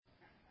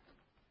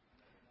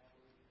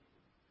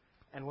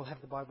and we'll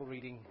have the Bible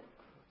reading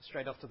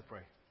straight after the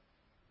prayer.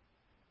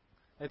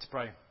 Let's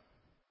pray.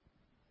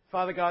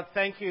 Father God,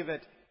 thank you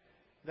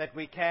that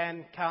we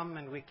can come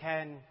and we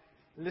can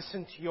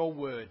listen to your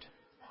word.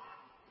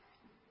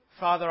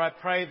 Father, I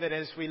pray that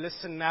as we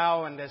listen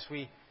now and as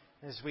we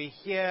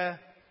hear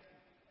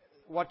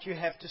what you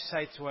have to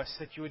say to us,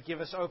 that you would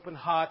give us open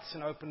hearts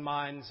and open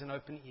minds and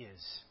open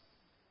ears.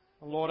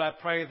 Lord, I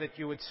pray that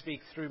you would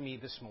speak through me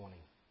this morning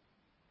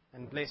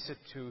and bless it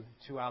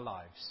to our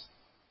lives.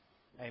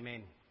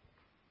 Amen.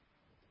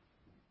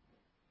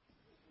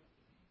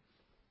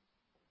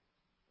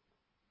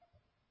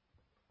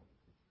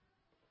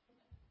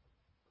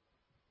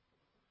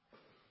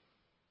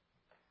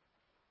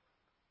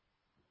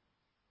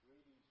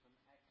 Readings from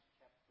Acts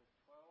chapter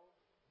 12.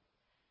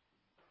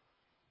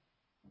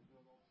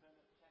 Your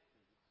alternate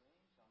chapters, it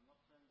seems. I'm not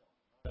turned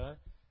on.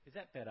 Is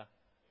that better?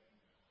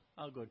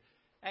 Oh, good.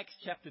 Acts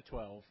chapter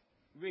 12.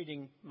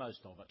 Reading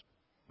most of it.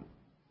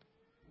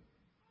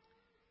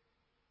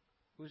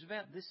 It was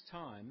about this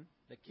time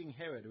that King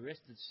Herod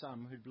arrested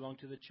some who belonged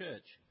to the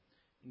church,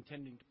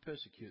 intending to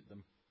persecute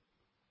them.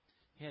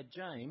 He had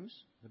James,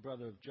 the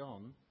brother of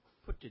John,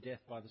 put to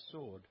death by the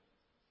sword.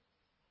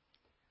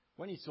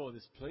 When he saw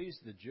this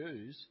pleased the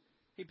Jews,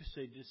 he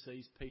proceeded to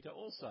seize Peter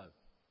also.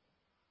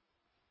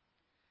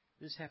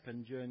 This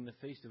happened during the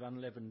Feast of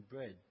Unleavened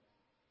Bread.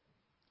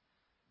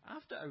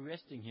 After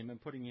arresting him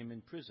and putting him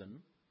in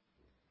prison,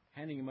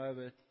 handing him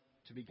over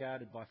to be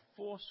guarded by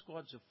 4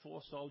 squads of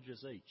 4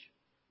 soldiers each.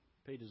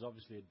 Peter's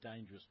obviously a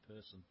dangerous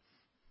person.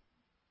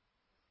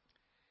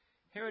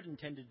 Herod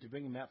intended to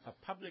bring him out for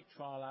public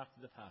trial after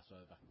the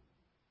Passover.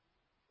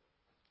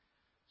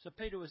 So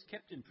Peter was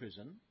kept in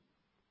prison,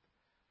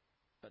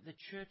 but the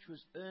church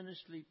was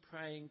earnestly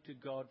praying to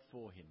God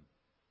for him.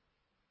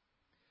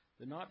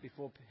 The night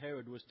before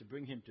Herod was to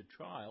bring him to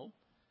trial,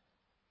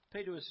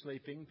 Peter was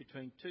sleeping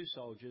between 2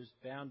 soldiers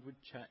bound with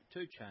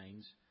 2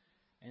 chains,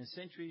 and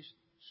sentries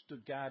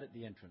stood guard at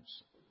the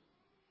entrance.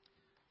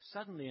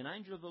 Suddenly an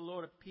angel of the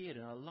Lord appeared,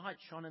 and a light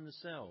shone in the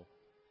cell.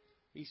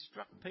 He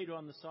struck Peter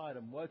on the side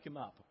and woke him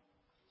up.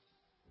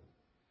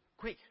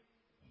 "Quick,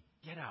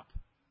 get up,"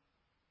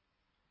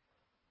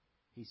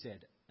 he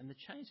said, and the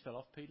chains fell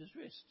off Peter's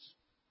wrists.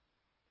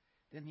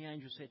 Then the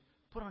angel said,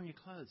 "Put on your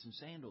clothes and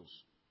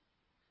sandals."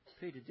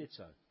 Peter did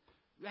so.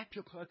 "Wrap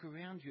your cloak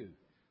around you.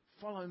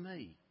 Follow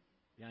me,"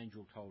 the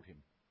angel told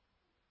him.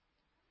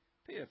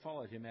 Peter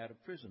followed him out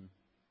of prison.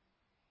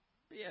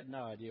 But he had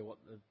no idea what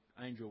the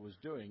angel was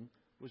doing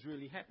was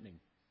really happening.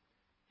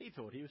 He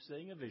thought he was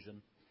seeing a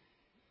vision.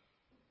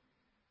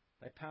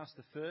 They passed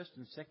the first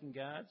and second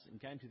guards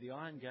and came to the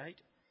iron gate.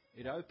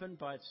 It opened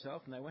by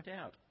itself and they went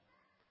out.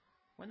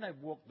 When they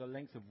walked the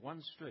length of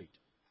one street,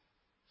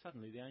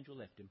 suddenly the angel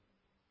left him.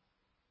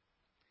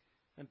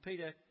 And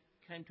Peter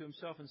came to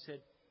himself and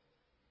said,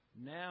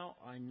 "Now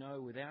I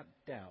know without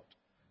doubt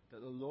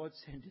that the Lord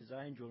sent his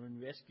angel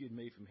and rescued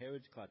me from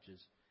Herod's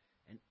clutches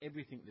and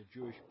everything the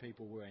Jewish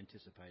people were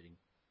anticipating."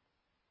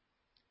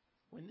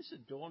 When this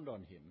had dawned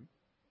on him,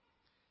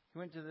 he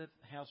went to the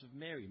house of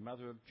Mary,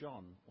 mother of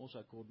John,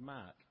 also called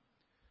Mark,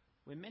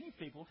 where many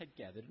people had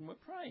gathered and were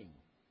praying.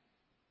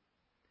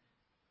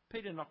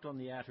 Peter knocked on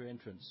the outer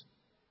entrance,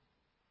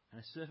 and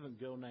a servant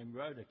girl named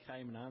Rhoda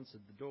came and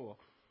answered the door.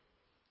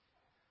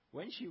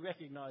 When she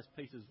recognised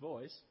Peter's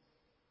voice,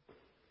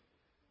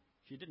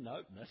 she didn't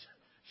open it.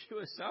 She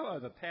was so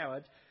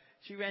overpowered,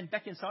 she ran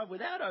back inside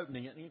without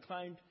opening it and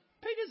exclaimed,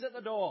 "Peter's at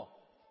the door."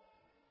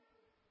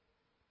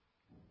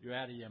 "You're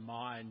out of your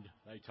mind,"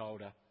 they told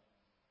her.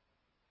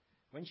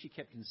 When she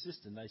kept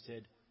insisting, they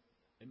said,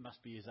 "It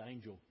must be his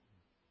angel."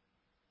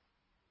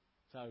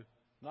 So,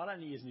 not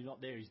only is he not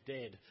there, he's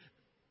dead.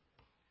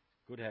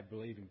 Good to have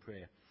believing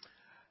prayer.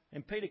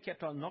 And Peter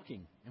kept on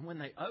knocking, and when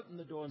they opened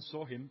the door and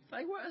saw him,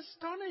 they were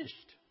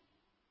astonished.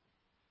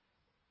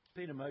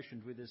 Peter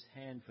motioned with his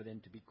hand for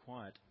them to be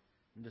quiet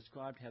and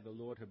described how the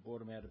Lord had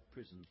brought him out of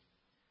prison.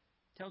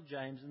 "Tell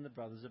James and the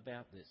brothers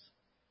about this."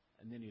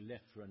 And then he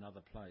left for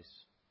another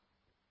place.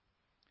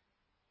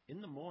 In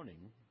the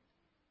morning,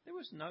 there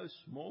was no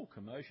small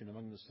commotion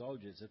among the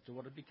soldiers as to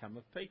what had become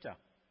of Peter.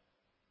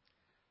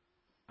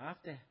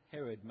 After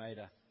Herod made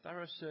a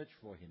thorough search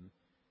for him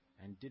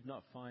and did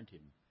not find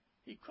him,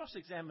 he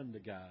cross-examined the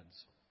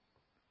guards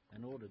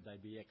and ordered they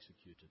be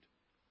executed.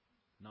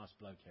 Nice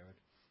bloke, Herod.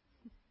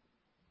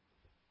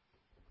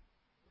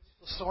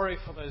 Sorry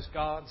for those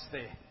guards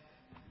there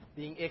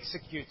being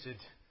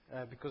executed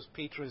because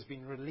Peter has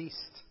been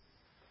released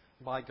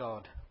by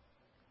God.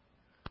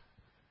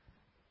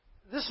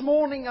 This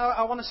morning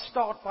I want to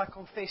start by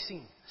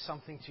confessing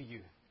something to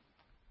you.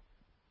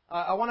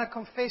 I want to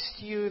confess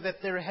to you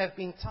that there have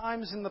been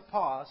times in the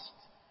past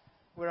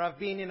where I've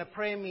been in a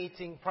prayer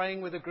meeting praying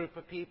with a group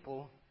of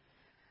people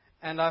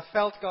and I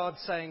felt God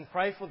saying,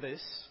 "Pray for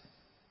this,"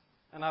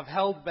 and I've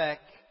held back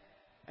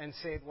and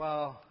said,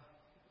 "Well,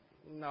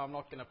 no, I'm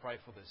not going to pray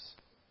for this.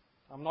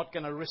 I'm not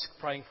going to risk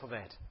praying for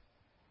that."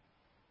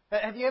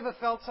 Have you ever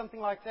felt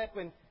something like that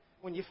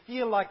when you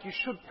feel like you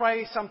should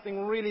pray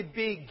something really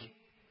big,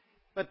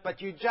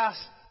 but you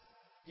just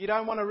You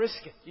don't want to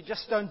risk it. You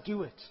just don't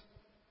do it.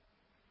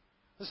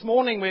 This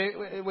morning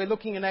we're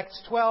looking in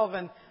Acts 12,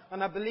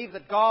 and I believe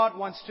that God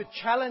wants to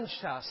challenge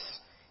us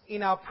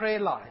in our prayer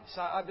lives.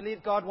 I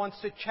believe God wants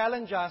to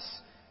challenge us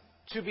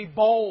to be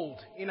bold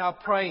in our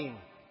praying.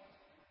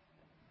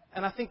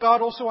 And I think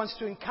God also wants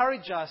to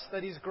encourage us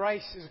that His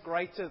grace is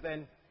greater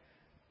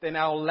than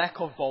our lack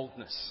of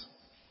boldness.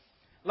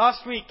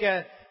 Last week,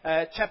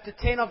 chapter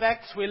 10 of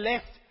Acts, we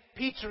left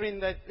Peter in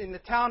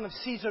the town of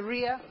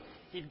Caesarea.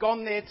 He'd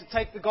gone there to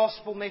take the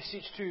gospel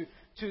message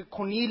to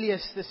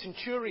Cornelius, the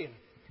centurion.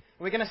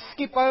 We're going to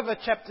skip over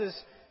chapters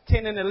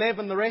 10 and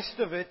 11, the rest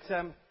of it.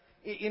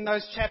 In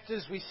those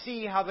chapters, we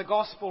see how the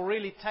gospel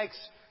really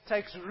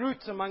takes root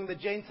among the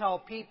Gentile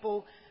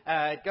people.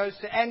 It goes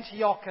to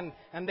Antioch,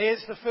 and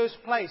there's the first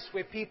place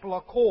where people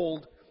are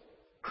called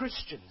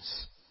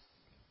Christians.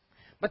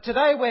 But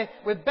today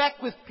we're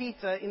back with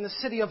Peter in the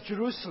city of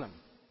Jerusalem.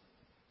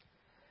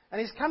 And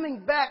he's coming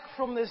back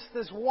from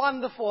this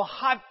wonderful,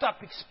 hyped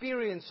up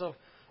experience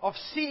of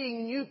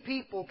seeing new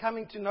people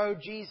coming to know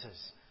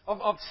Jesus.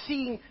 Of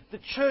seeing the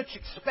church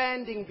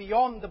expanding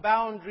beyond the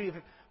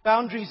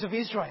boundaries of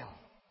Israel.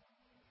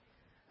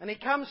 And he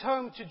comes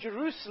home to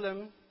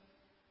Jerusalem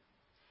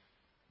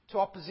to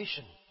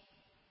opposition,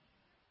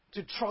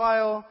 to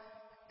trial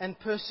and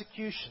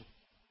persecution.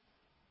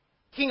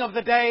 King of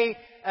the day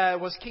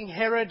was King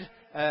Herod,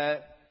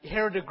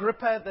 Herod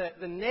Agrippa,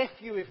 the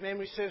nephew, if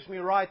memory serves me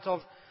right,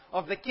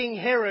 of the King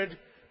Herod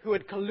who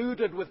had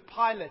colluded with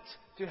Pilate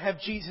to have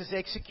Jesus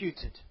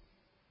executed.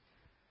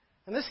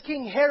 And this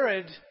King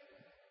Herod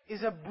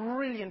is a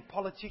brilliant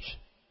politician.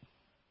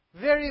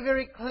 Very,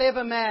 very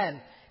clever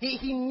man.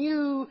 He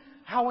knew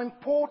how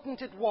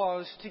important it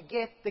was to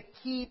get the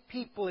key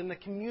people in the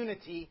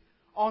community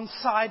on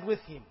side with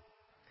him.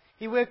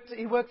 He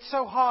worked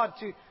so hard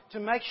to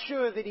make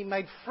sure that he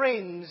made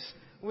friends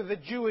with the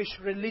Jewish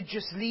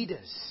religious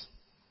leaders.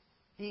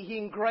 He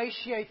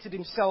ingratiated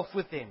himself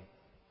with them.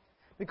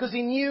 Because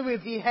he knew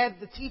if he had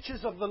the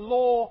teachers of the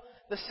law,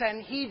 the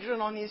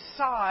Sanhedrin on his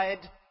side,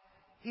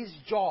 his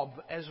job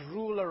as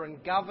ruler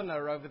and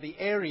governor over the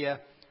area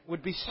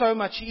would be so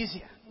much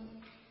easier.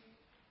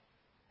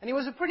 And he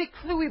was a pretty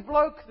cluey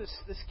bloke,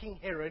 this King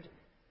Herod.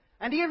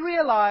 And he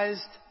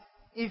realized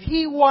if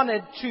he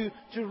wanted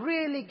to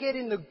really get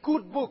in the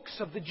good books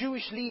of the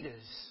Jewish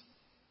leaders,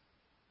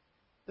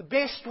 the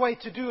best way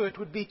to do it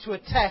would be to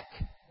attack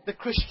the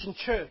Christian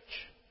church.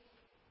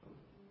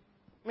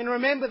 I mean,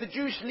 remember, the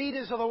Jewish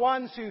leaders are the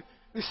ones who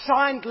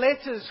signed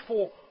letters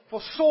for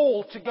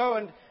Saul to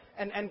go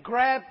and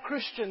grab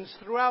Christians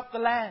throughout the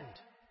land.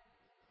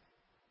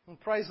 And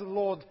praise the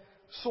Lord,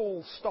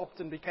 Saul stopped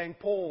and became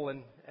Paul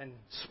and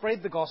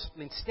spread the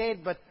gospel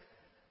instead.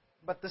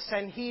 But the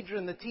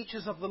Sanhedrin, the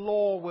teachers of the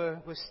law,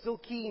 were still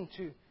keen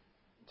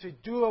to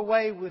do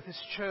away with his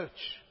church,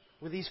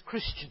 with these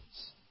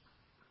Christians.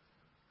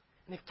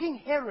 And if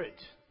King Herod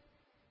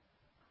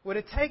were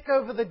to take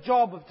over the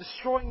job of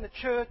destroying the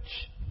church,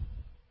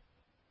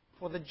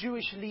 well, the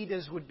Jewish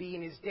leaders would be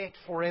in his debt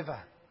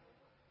forever.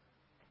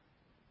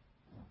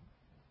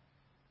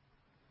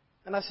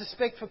 And I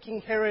suspect for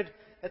King Herod,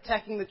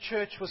 attacking the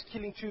church was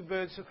killing two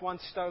birds with one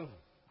stone.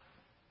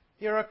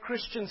 Here are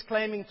Christians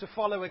claiming to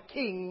follow a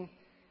king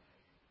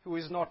who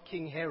is not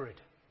King Herod.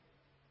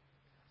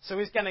 So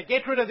he's going to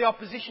get rid of the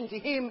opposition to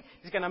him.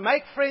 He's going to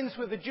make friends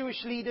with the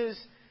Jewish leaders,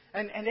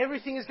 and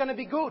everything is going to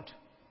be good.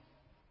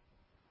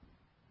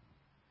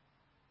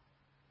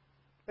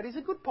 But he's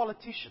a good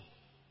politician.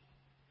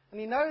 And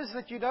he knows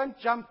that you don't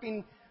jump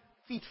in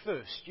feet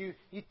first. You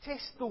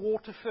test the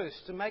water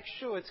first to make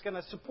sure it's going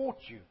to support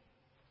you.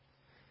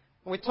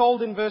 And we're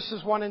told in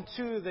verses 1 and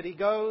 2 that he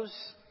goes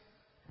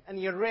and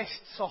he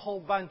arrests a whole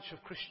bunch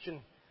of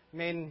Christian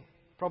men,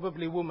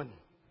 probably women.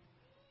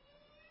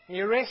 He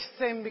arrests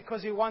them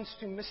because he wants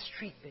to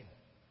mistreat them.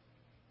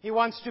 He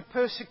wants to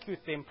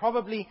persecute them,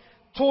 probably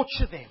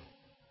torture them.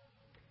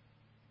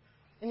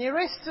 And he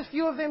arrests a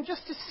few of them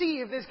just to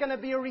see if there's going to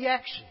be a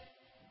reaction.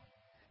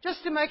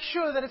 Just to make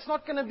sure that it's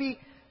not going to be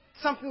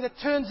something that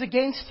turns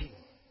against him.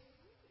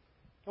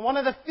 And one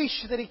of the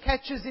fish that he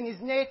catches in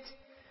his net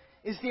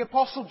is the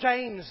Apostle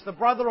James, the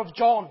brother of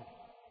John,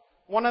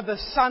 one of the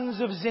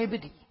sons of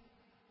Zebedee.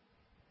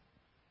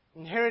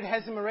 And Herod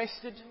has him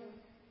arrested,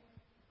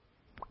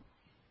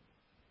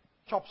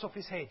 chops off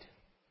his head.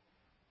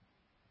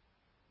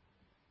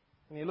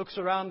 And he looks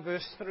around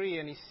verse 3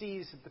 and he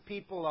sees that the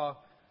people are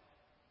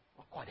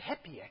quite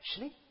happy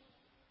actually.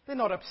 They're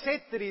not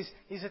upset that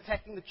he's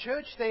attacking the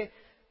church.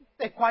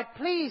 They're quite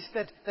pleased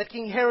that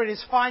King Herod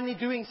is finally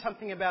doing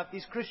something about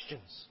these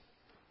Christians.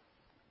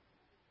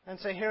 And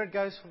so Herod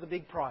goes for the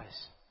big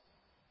prize.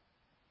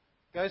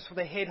 Goes for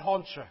the head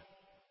honcho.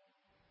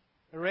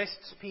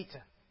 Arrests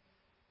Peter.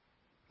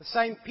 The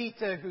same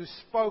Peter who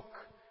spoke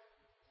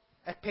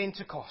at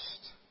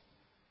Pentecost.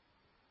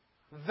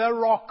 The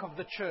rock of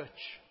the church.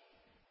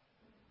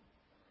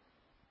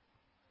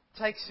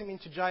 Takes him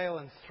into jail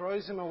and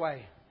throws him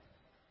away.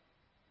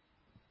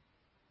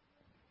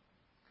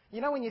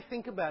 You know, when you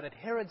think about it,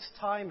 Herod's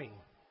timing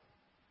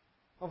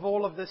of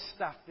all of this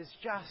stuff is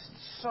just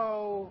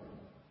so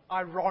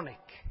ironic.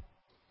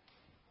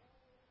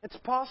 It's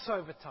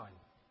Passover time.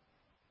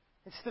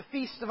 It's the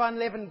Feast of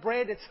Unleavened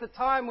Bread. It's the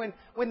time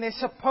when they're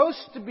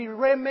supposed to be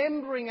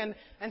remembering and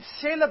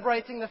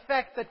celebrating the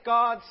fact that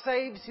God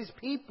saves His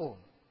people.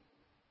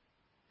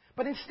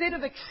 But instead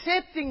of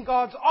accepting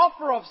God's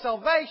offer of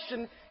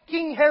salvation,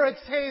 King Herod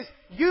says,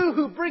 "You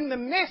who bring the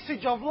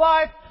message of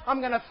life, I'm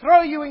going to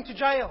throw you into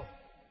jail.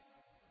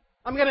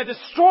 I'm going to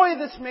destroy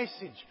this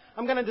message.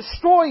 I'm going to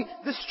destroy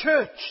this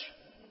church."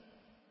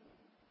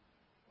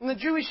 And the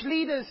Jewish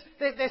leaders,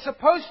 they're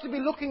supposed to be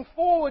looking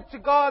forward to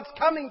God's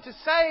coming to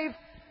save,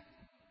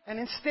 and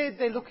instead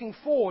they're looking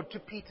forward to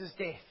Peter's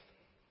death.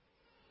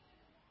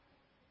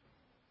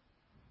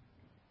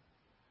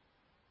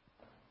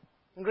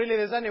 And really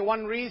there's only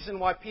one reason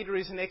why Peter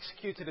isn't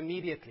executed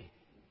immediately.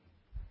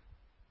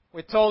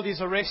 We're told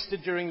he's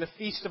arrested during the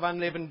Feast of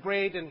Unleavened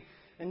Bread,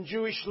 and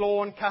Jewish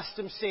law and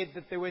custom said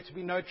that there were to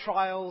be no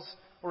trials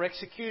or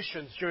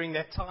executions during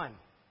that time.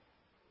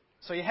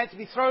 So he had to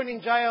be thrown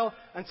in jail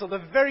until the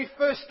very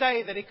first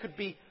day that he could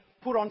be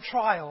put on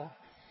trial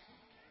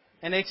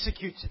and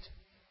executed.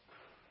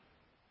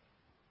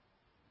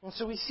 And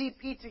so we see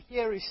Peter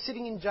here, he's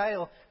sitting in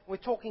jail. We're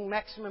talking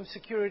maximum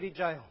security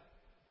jail.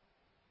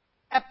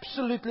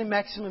 Absolutely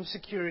maximum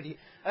security.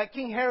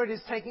 King Herod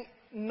is taking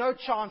no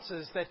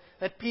chances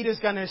that Peter's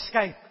going to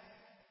escape.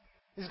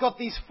 He's got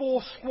these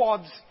 4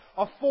 squads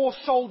of 4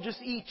 soldiers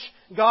each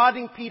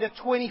guarding Peter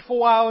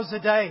 24 hours a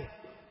day.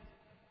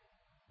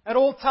 At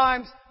all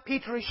times,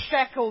 Peter is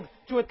shackled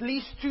to at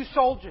least 2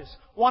 soldiers,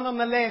 one on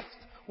the left,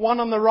 one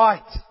on the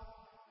right.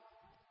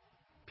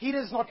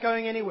 Peter's not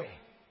going anywhere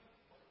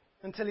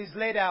until he's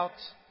led out,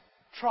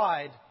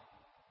 tried,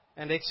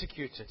 and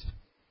executed.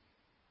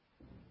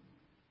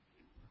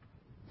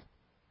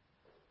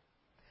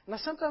 And I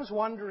sometimes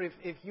wonder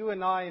if you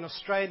and I in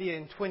Australia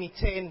in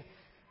 2010,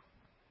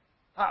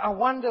 I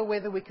wonder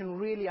whether we can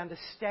really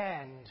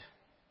understand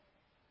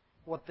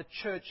what the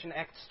church in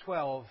Acts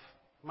 12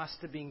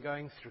 must have been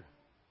going through.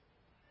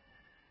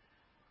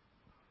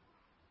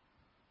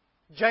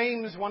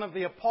 James, one of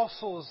the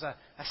apostles, a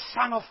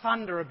son of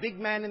thunder, a big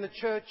man in the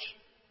church,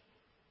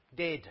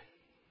 dead.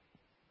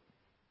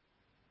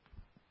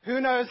 Who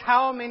knows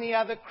how many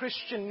other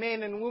Christian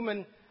men and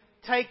women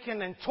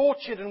taken and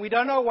tortured, and we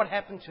don't know what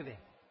happened to them.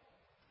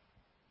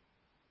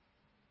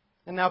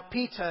 And now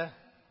Peter,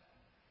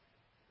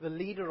 the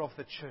leader of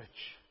the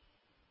church,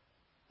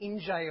 in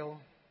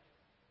jail,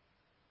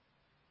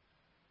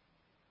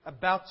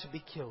 about to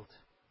be killed.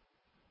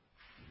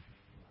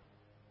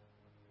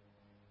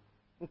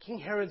 And King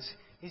Herod's,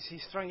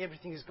 he's throwing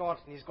everything he's got,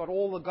 and he's got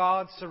all the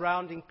guards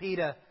surrounding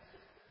Peter.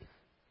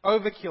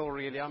 Overkill,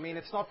 really. I mean,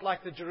 it's not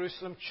like the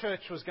Jerusalem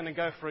church was going to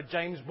go for a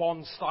James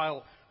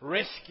Bond-style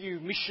rescue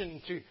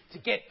mission to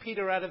get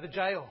Peter out of the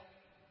jail.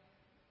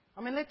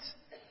 I mean,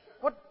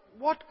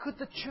 what could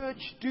the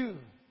church do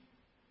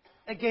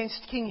against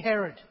King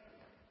Herod?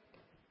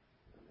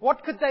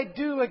 What could they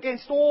do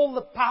against all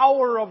the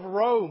power of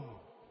Rome?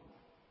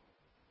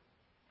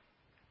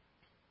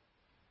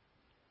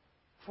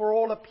 For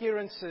all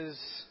appearances,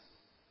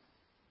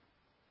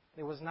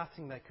 there was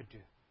nothing they could do.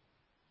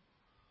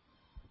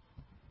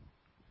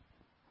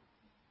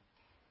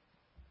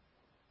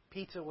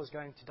 Peter was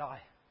going to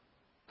die.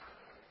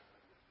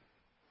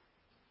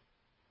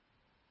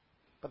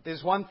 But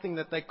there's one thing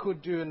that they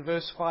could do. In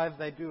verse 5,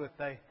 they do it.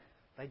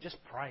 They just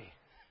pray.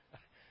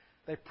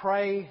 They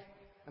pray,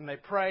 and they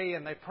pray,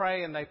 and they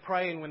pray, and they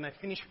pray, and when they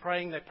finish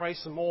praying, they pray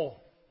some more.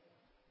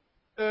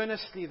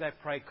 Earnestly they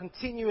pray.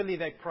 Continually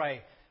they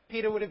pray.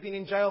 Peter would have been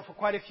in jail for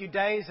quite a few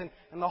days,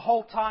 and the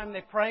whole time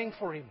they're praying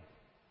for him.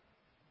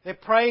 They're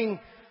praying,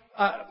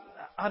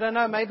 I don't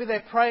know, maybe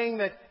they're praying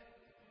that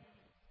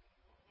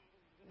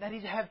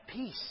he'd have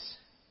peace.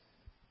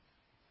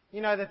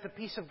 You know, that the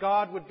peace of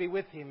God would be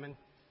with him.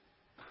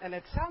 And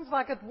it sounds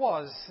like it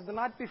was. The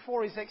night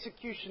before his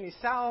execution, he's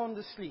sound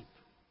asleep.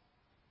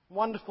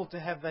 Wonderful to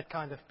have that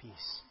kind of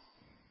peace.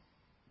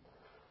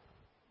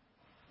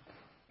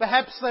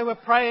 Perhaps they were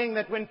praying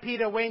that when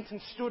Peter went and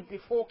stood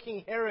before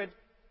King Herod,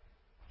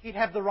 he'd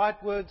have the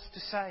right words to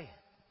say.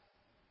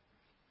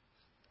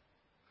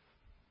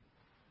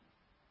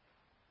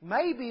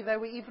 Maybe they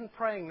were even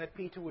praying that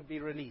Peter would be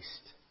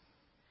released.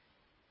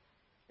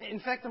 In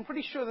fact, I'm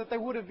pretty sure that they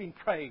would have been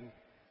praying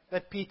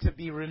that Peter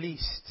be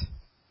released.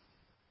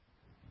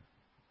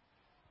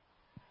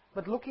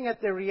 But looking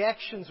at their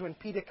reactions when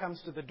Peter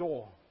comes to the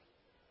door,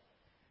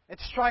 it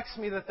strikes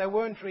me that they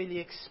weren't really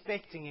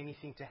expecting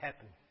anything to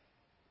happen.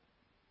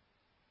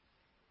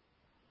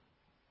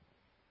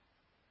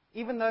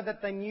 Even though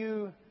that they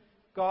knew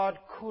God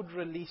could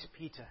release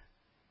Peter,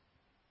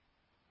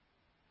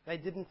 they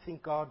didn't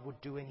think God would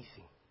do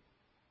anything.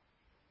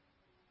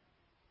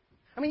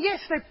 I mean, yes,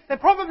 they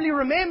probably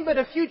remembered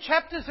a few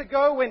chapters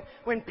ago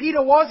when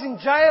Peter was in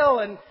jail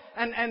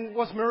and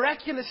was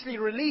miraculously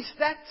released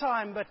that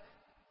time, but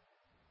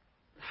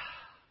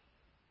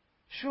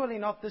surely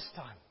not this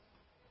time.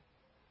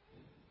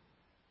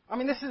 I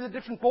mean, this is a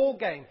different ball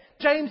game.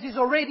 James is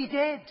already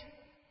dead.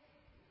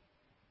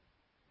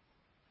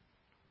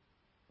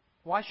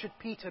 Why should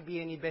Peter be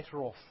any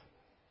better off?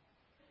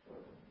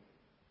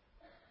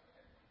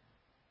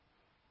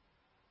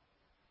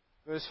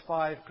 Verse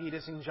 5,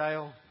 Peter's in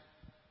jail,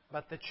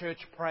 but the church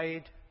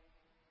prayed,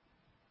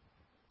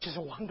 which is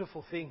a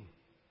wonderful thing.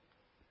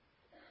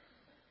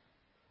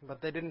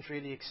 But they didn't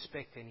really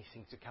expect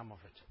anything to come of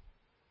it.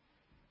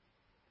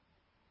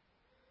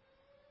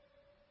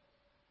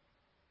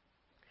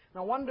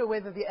 And I wonder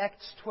whether the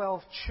Acts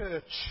 12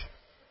 church,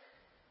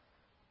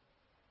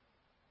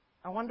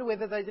 I wonder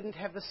whether they didn't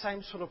have the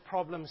same sort of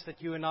problems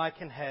that you and I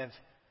can have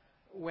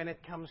when it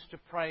comes to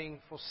praying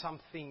for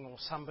something or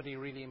somebody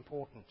really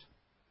important.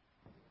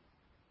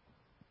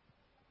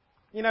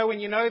 You know, when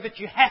you know that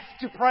you have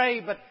to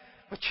pray, but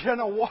you don't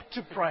know what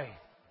to pray.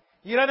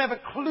 You don't have a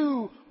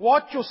clue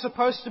what you're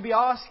supposed to be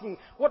asking.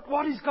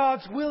 What is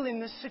God's will in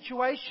this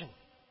situation?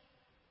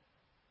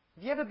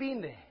 Have you ever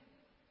been there?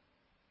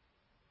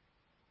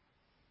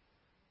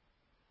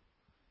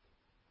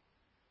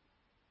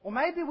 Or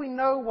maybe we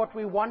know what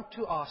we want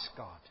to ask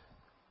God,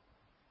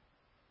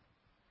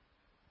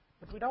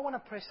 but we don't want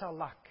to press our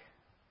luck.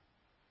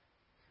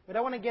 We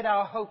don't want to get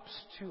our hopes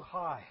too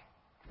high.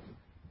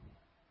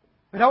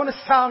 We don't want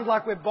to sound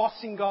like we're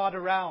bossing God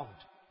around.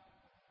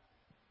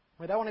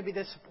 We don't want to be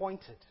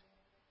disappointed.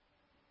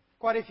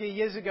 Quite a few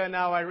years ago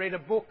now, I read a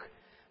book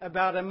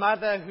about a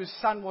mother whose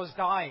son was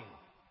dying.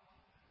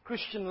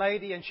 Christian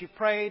lady, and she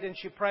prayed and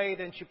she prayed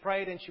and she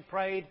prayed and she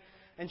prayed.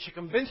 And she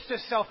convinced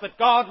herself that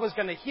God was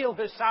going to heal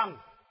her son.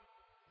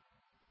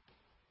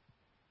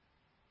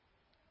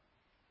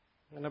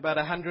 And about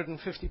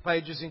 150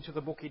 pages into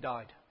the book, he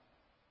died.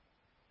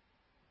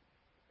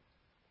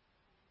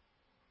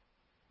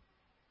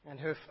 And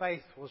her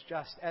faith was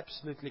just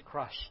absolutely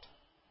crushed.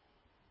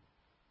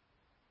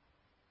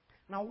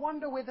 And I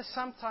wonder whether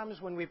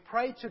sometimes when we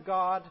pray to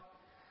God,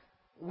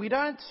 we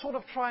don't sort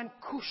of try and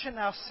cushion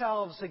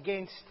ourselves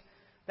against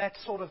that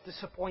sort of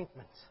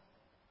disappointment.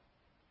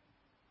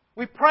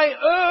 We pray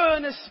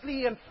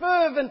earnestly and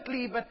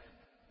fervently,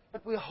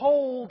 but we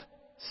hold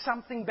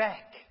something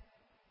back.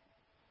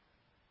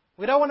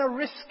 We don't want to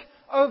risk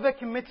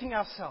overcommitting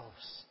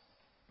ourselves.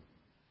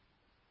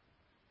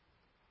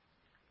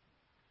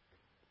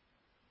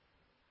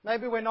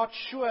 Maybe we're not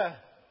sure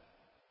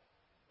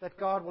that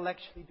God will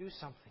actually do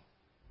something.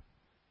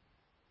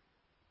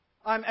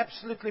 I'm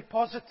absolutely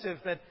positive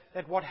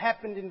that what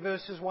happened in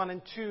verses 1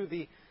 and 2,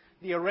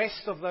 the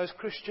arrest of those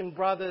Christian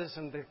brothers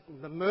and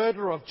the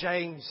murder of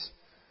James,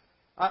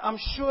 I'm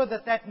sure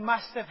that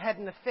must have had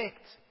an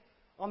effect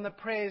on the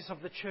prayers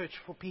of the church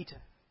for Peter.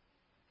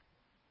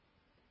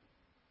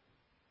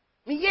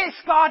 Yes,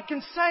 God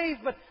can save,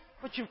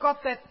 but you've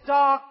got that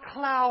dark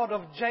cloud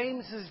of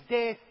James's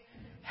death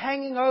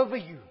hanging over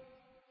you.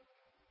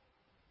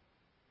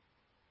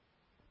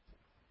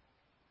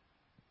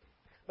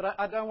 But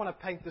I don't want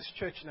to paint this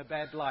church in a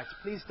bad light.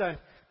 Please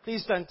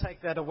don't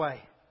take that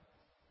away.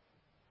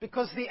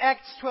 Because the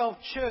Acts 12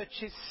 church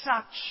is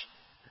such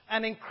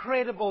an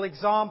incredible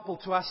example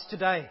to us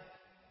today.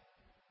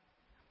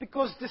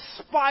 Because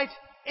despite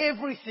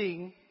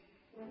everything,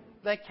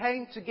 they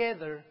came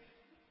together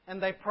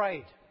and they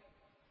prayed.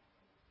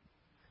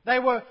 They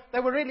were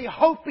really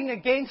hoping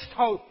against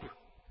hope.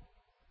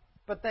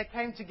 But they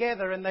came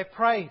together and they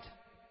prayed.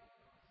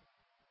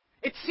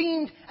 It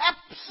seemed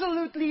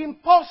absolutely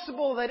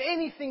impossible that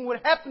anything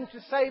would happen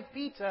to save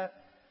Peter.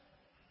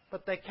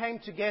 But they came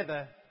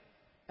together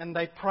and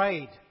they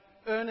prayed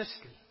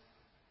earnestly,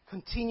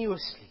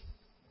 continuously.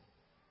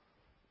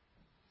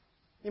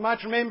 You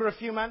might remember a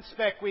few months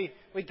back we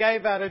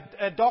gave out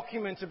a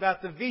document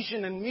about the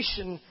vision and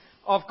mission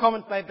of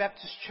Comet Bay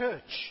Baptist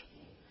Church.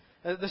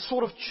 The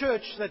sort of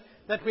church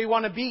that we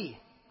want to be.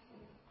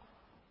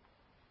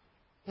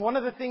 One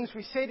of the things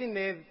we said in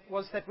there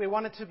was that we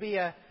wanted to be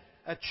a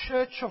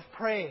church of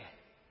prayer.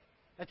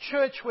 A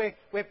church where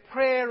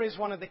prayer is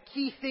one of the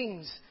key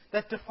things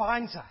that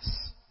defines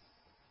us.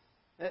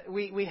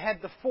 We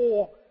had the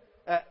 4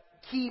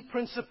 key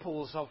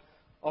principles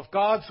of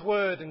God's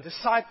Word and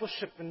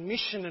discipleship and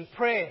mission and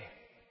prayer.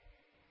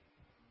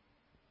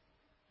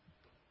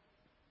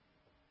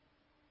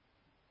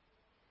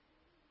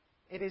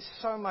 It is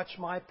so much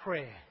my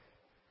prayer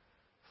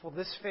for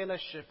this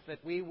fellowship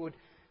that we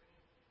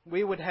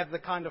would have the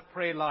kind of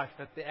prayer life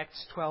that the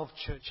Acts 12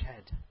 church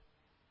had.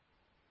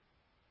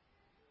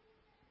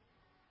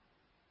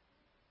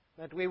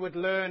 That we would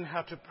learn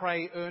how to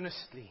pray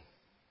earnestly,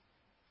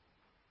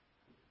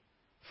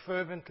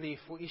 fervently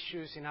for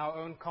issues in our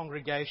own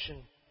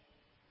congregation,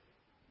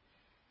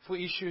 for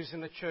issues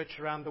in the church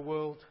around the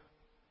world.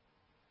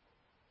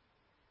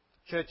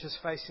 Churches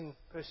facing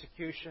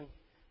persecution,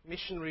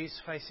 missionaries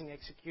facing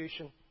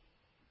execution.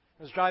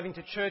 I was driving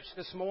to church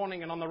this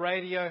morning and on the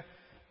radio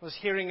I was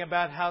hearing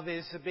about how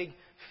there's a big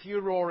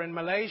furor in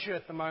Malaysia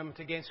at the moment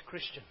against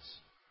Christians.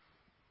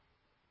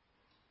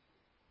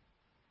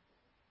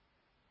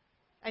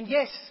 And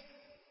yes,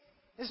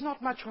 there's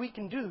not much we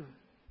can do.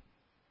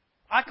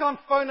 I can't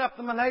phone up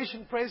the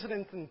Malaysian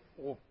president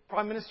or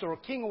prime minister or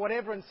king or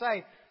whatever and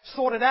say,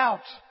 sort it out.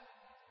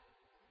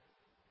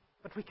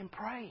 But we can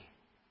pray.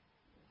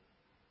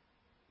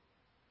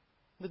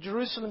 The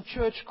Jerusalem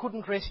church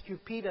couldn't rescue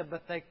Peter,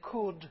 but they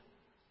could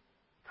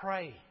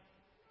pray.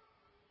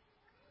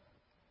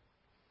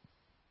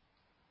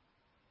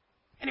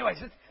 Anyways,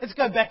 let's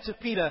go back to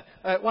Peter,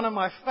 one of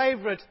my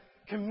favorite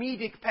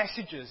comedic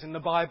passages in the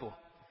Bible.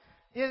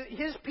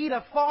 Here's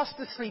Peter fast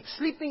asleep,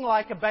 sleeping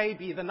like a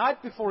baby the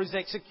night before his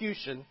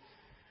execution.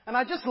 And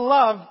I just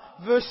love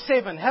verse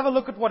 7. Have a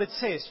look at what it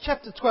says.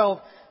 Chapter 12,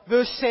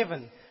 verse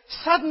 7.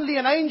 Suddenly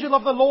an angel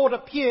of the Lord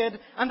appeared,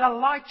 and a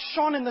light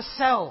shone in the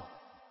cell.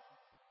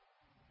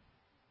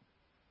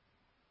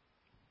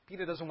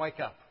 Peter doesn't wake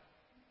up.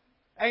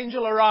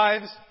 Angel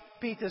arrives,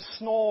 Peter's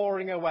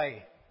snoring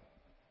away.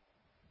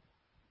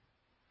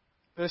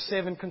 Verse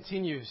 7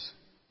 continues.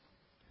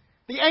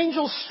 The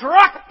angel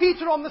struck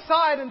Peter on the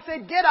side and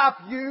said, "Get up,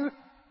 you."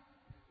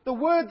 The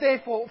word there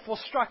for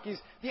struck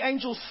is the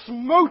angel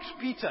smote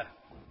Peter.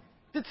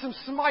 Did some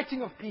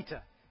smiting of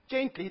Peter.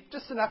 Gently,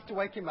 just enough to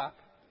wake him up.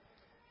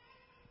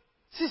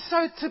 This is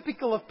so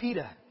typical of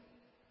Peter.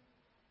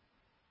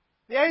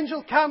 The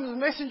angel comes,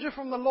 messenger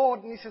from the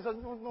Lord, and he says,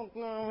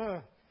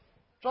 "No,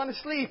 trying to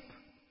sleep."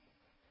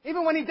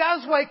 Even when he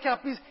does wake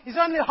up, he's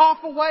only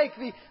half awake.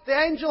 The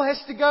angel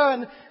has to go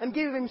and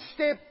give him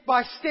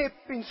step-by-step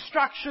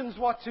instructions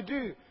what to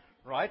do.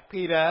 Right,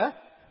 Peter?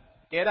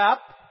 Get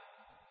up.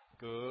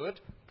 Good.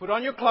 Put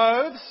on your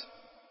clothes.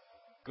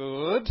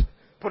 Good.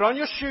 Put on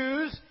your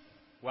shoes.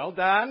 Well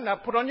done. Now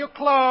put on your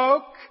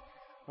cloak.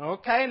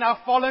 Okay, now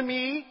follow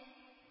me.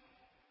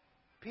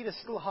 Peter's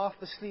still half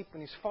asleep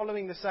and he's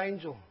following this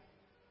angel.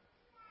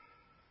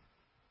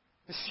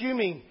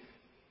 Assuming,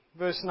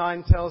 verse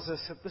 9 tells us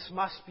that this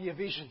must be a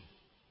vision.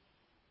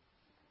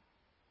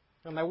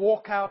 And they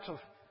walk out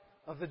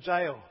of the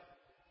jail.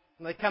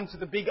 And they come to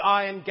the big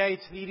iron gate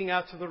leading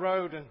out to the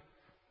road.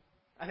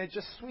 And it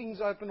just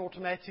swings open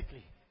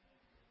automatically.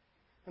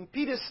 And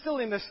Peter's still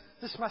in this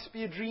must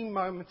be a dream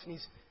moment. And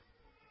he's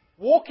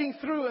walking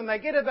through and they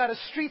get about a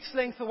street's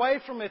length away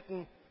from it.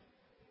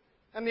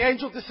 And the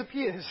angel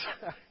disappears.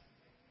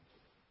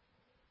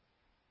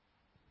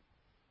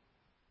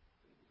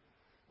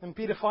 And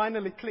Peter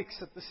finally clicks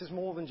that this is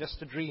more than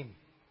just a dream.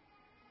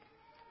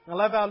 I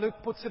love how Luke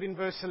puts it in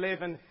verse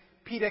 11.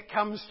 Peter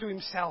comes to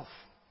himself.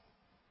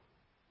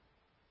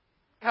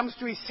 Comes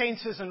to his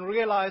senses and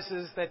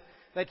realizes that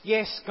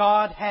yes,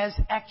 God has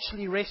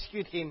actually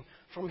rescued him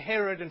from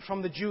Herod and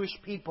from the Jewish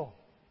people.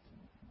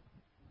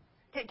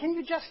 Can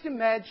you just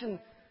imagine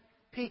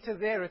Peter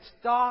there? It's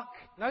dark,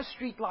 no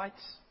street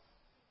lights.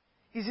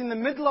 He's in the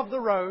middle of the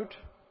road,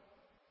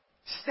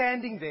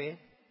 standing there,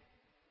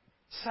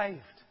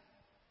 saved.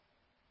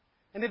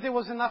 And if there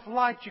was enough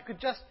light, you could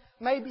just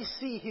maybe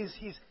see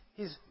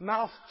his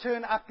mouth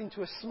turn up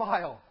into a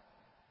smile.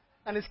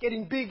 And it's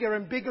getting bigger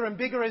and bigger and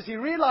bigger as he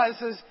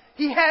realizes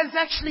he has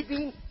actually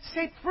been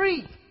set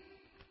free.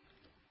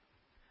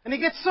 And he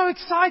gets so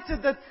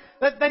excited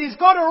that he's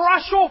got to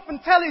rush off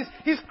and tell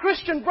his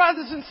Christian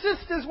brothers and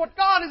sisters what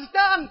God has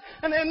done.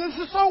 And this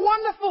is so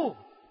wonderful.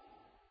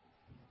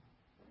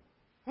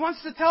 He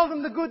wants to tell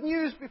them the good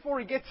news before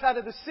he gets out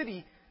of the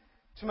city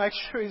to make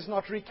sure he's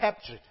not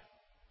recaptured.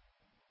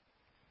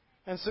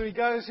 And so he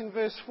goes in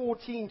verse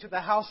 14 to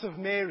the house of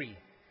Mary,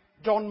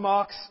 John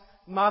Mark's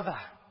mother.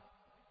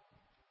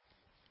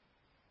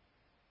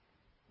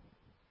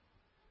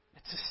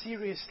 It's a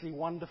seriously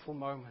wonderful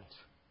moment.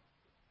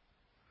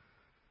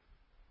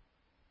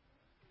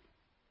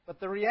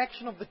 But the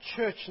reaction of the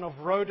church and of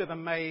Rhoda the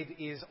maid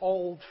is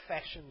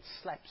old-fashioned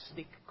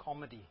slapstick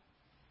comedy.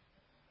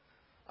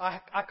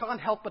 I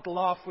can't help but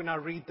laugh when I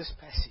read this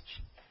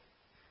passage.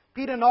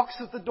 Peter knocks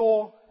at the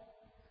door.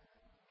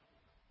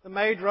 The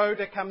maid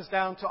Rhoda comes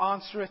down to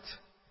answer it.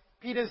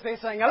 Peter's there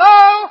saying,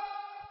 "Hello?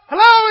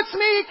 Hello, it's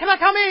me. Can I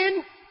come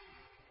in?"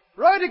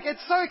 Rhoda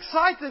gets so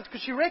excited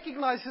because she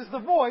recognizes the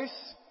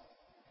voice.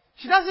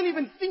 She doesn't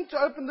even think to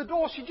open the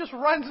door. She just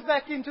runs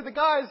back into the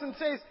guys and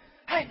says,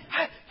 Hey,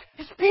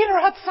 it's Peter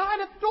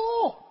outside at the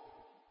door.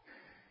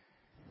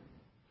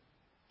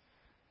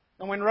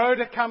 And when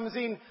Rhoda comes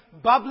in,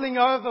 bubbling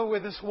over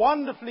with this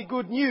wonderfully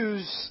good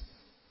news,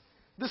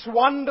 this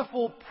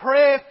wonderful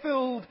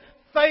prayer-filled,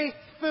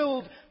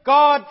 faith-filled,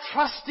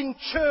 God-trusting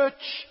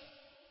church,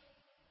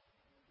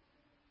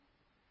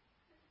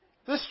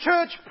 this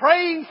church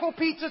praying for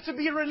Peter to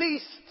be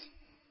released,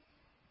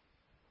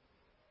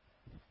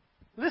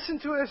 listen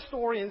to her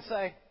story and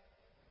say,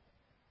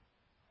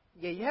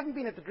 "Yeah, you haven't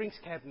been at the drinks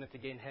cabinet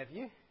again, have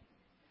you?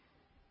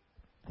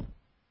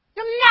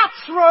 You're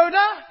nuts,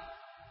 Rhoda!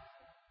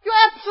 You're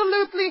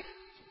absolutely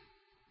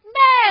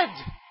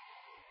mad!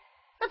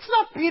 That's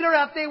not Peter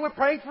out there. We're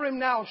praying for him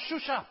now.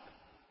 Shush up."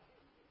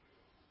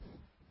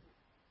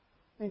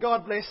 And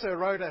God bless her,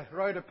 Rhoda.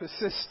 Rhoda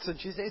persists and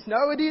she says,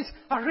 "No, it is.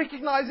 I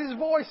recognize his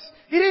voice.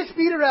 It is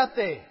Peter out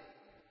there."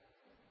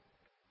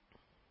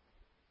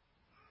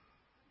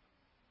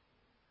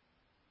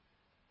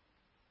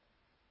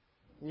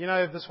 You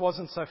know, if this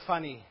wasn't so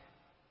funny,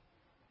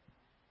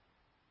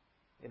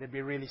 it'd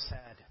be really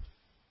sad.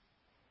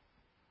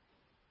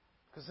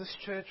 Because this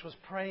church was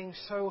praying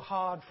so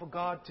hard for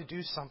God to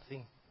do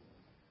something.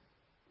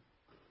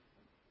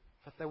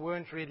 But they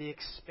weren't really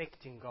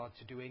expecting God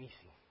to do anything.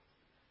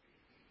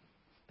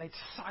 They'd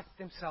psyched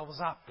themselves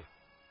up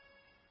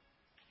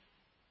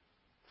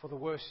for the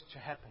worst to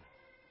happen.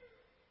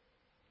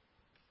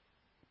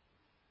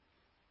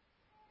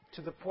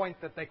 To the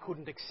point that they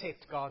couldn't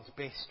accept God's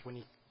best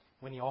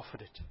when He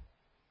offered it.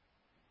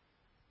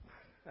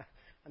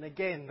 And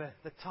again,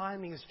 the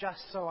timing is just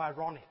so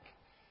ironic.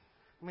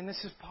 I mean,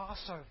 this is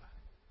Passover.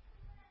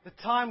 The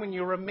time when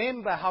you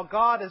remember how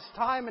God has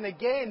time and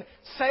again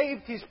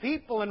saved His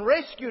people and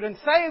rescued and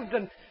saved.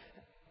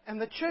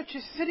 And the church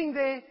is sitting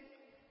there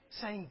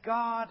saying,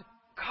 God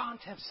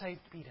can't have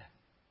saved Peter.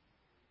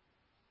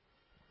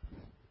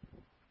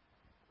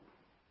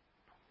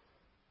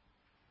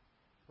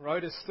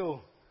 Rhoda's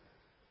still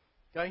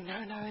going,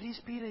 no, it is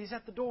Peter. He's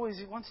at the door.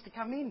 He wants to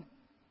come in.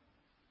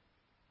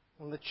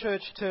 And the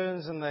church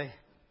turns and they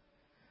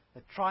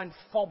try and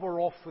fob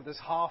her off with this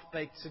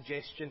half-baked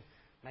suggestion.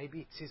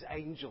 Maybe it's his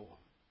angel.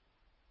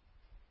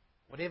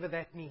 Whatever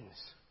that means.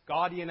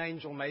 Guardian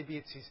angel, maybe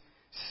it's his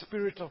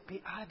spirit of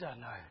Peter. I don't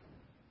know.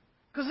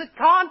 Because it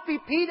can't be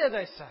Peter,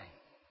 they say.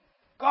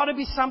 Got to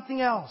be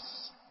something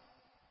else.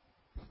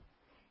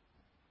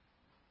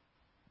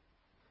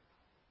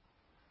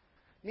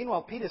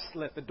 Meanwhile, Peter's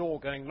still at the door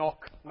going,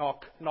 knock,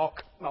 knock,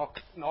 knock, knock,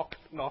 knock,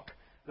 knock.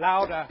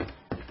 Louder.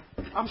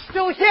 I'm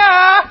still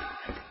here!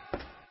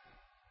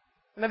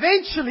 And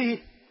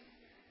eventually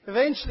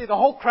the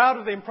whole crowd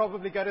of them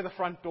probably go to the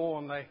front door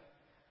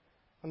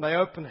and they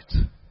open it.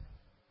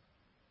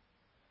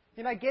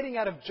 You know, getting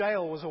out of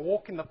jail was a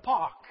walk in the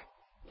park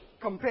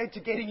compared to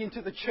getting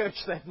into the church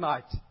that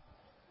night.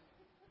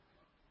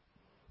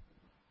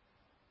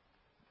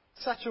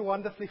 Such a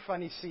wonderfully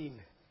funny scene.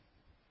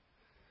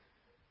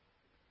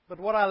 But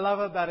what I love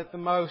about it the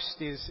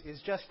most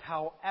is just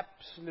how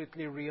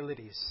absolutely real it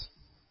is.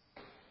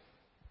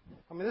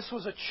 I mean, this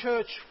was a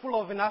church full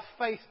of enough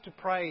faith to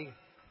pray,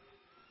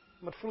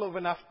 but full of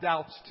enough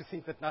doubts to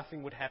think that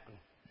nothing would happen.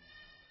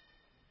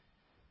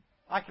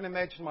 I can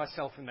imagine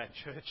myself in that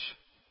church.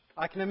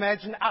 I can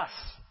imagine us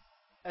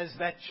as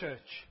that church.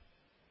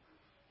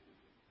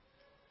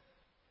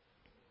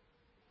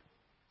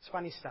 It's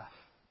funny stuff.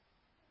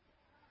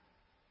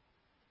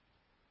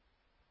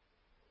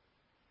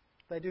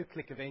 They do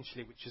click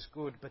eventually, which is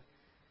good, but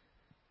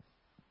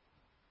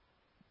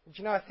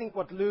you know, I think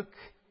what Luke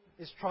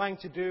is trying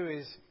to do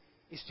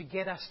is to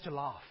get us to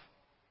laugh.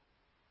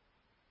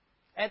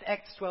 At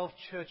Acts 12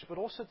 Church, but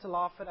also to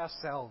laugh at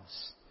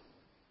ourselves.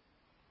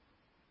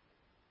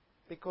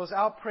 Because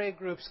our prayer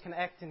groups can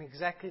act in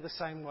exactly the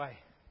same way.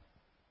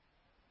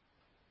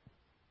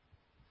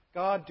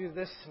 God, do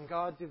this, and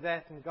God, do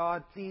that, and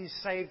God, please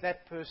save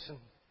that person.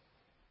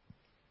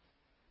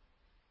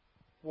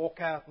 Walk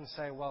out and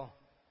say, well,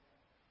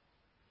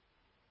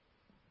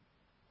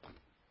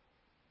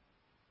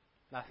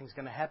 nothing's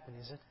going to happen,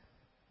 is it?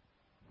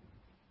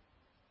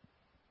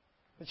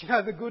 But you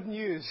know, the good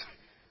news,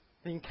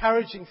 the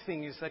encouraging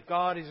thing is that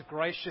God is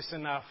gracious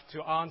enough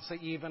to answer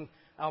even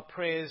our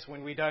prayers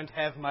when we don't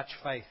have much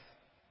faith.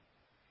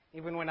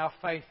 Even when our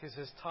faith is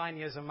as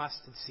tiny as a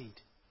mustard seed.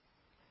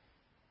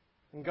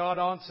 And God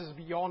answers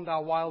beyond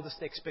our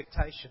wildest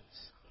expectations.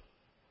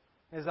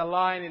 There's a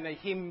line in a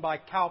hymn by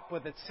Cowper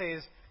that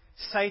says,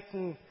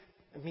 Satan,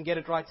 let me get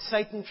it right,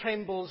 Satan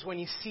trembles when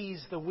he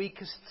sees the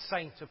weakest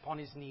saint upon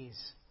his knees.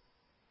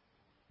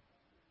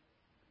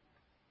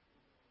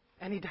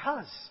 And he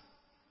does.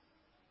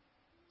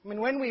 I mean,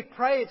 when we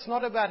pray, it's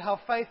not about how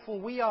faithful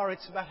we are,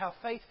 it's about how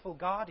faithful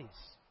God is.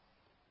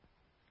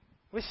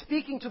 We're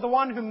speaking to the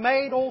one who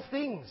made all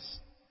things,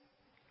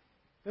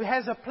 who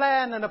has a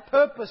plan and a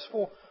purpose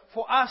for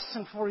us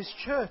and for His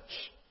church.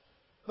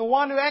 The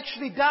one who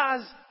actually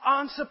does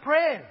answer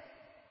prayer.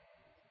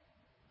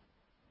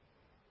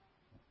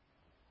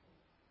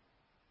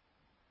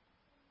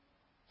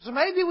 So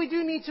maybe we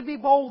do need to be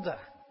bolder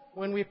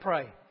when we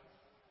pray.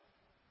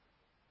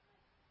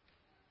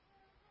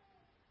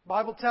 The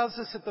Bible tells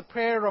us that the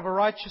prayer of a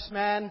righteous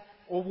man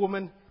or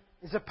woman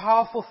is a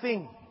powerful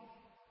thing.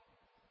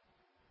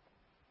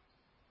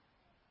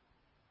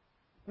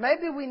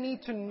 Maybe we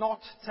need to not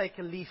take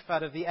a leaf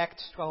out of the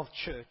Acts 12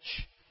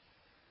 church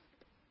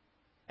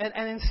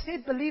and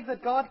instead believe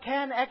that God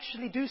can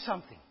actually do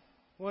something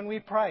when we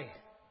pray.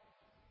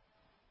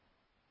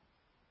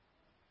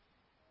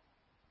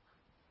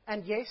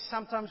 And yes,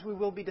 sometimes we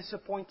will be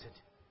disappointed.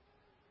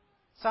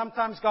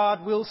 Sometimes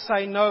God will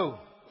say no.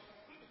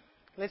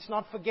 Let's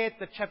not forget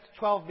that chapter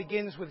 12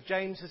 begins with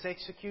James's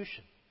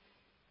execution.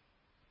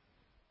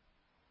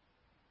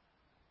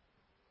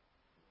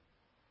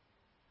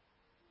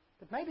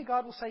 But maybe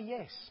God will say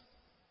yes.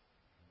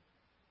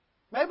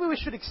 Maybe we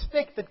should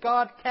expect that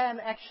God can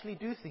actually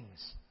do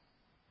things.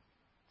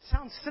 It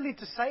sounds silly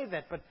to say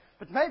that, but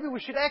maybe we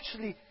should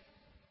actually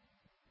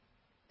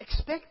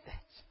expect that.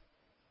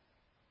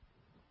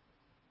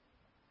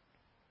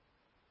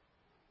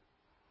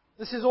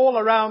 This is all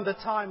around the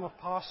time of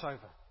Passover,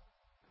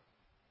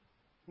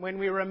 when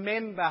we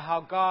remember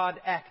how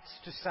God acts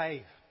to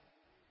save.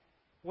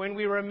 When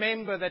we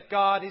remember that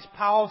God is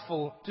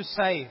powerful to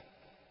save.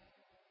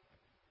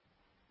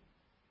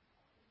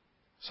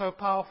 So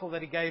powerful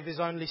that He gave His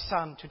only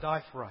Son to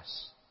die for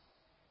us.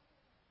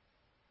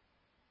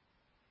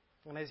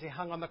 And as He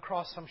hung on the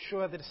cross, I'm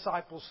sure the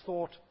disciples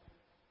thought,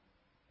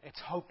 it's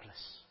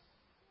hopeless.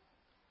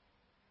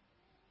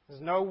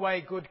 There's no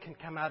way good can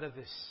come out of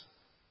this.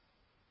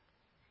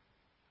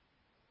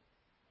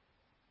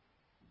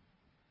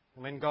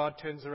 And when God turns around,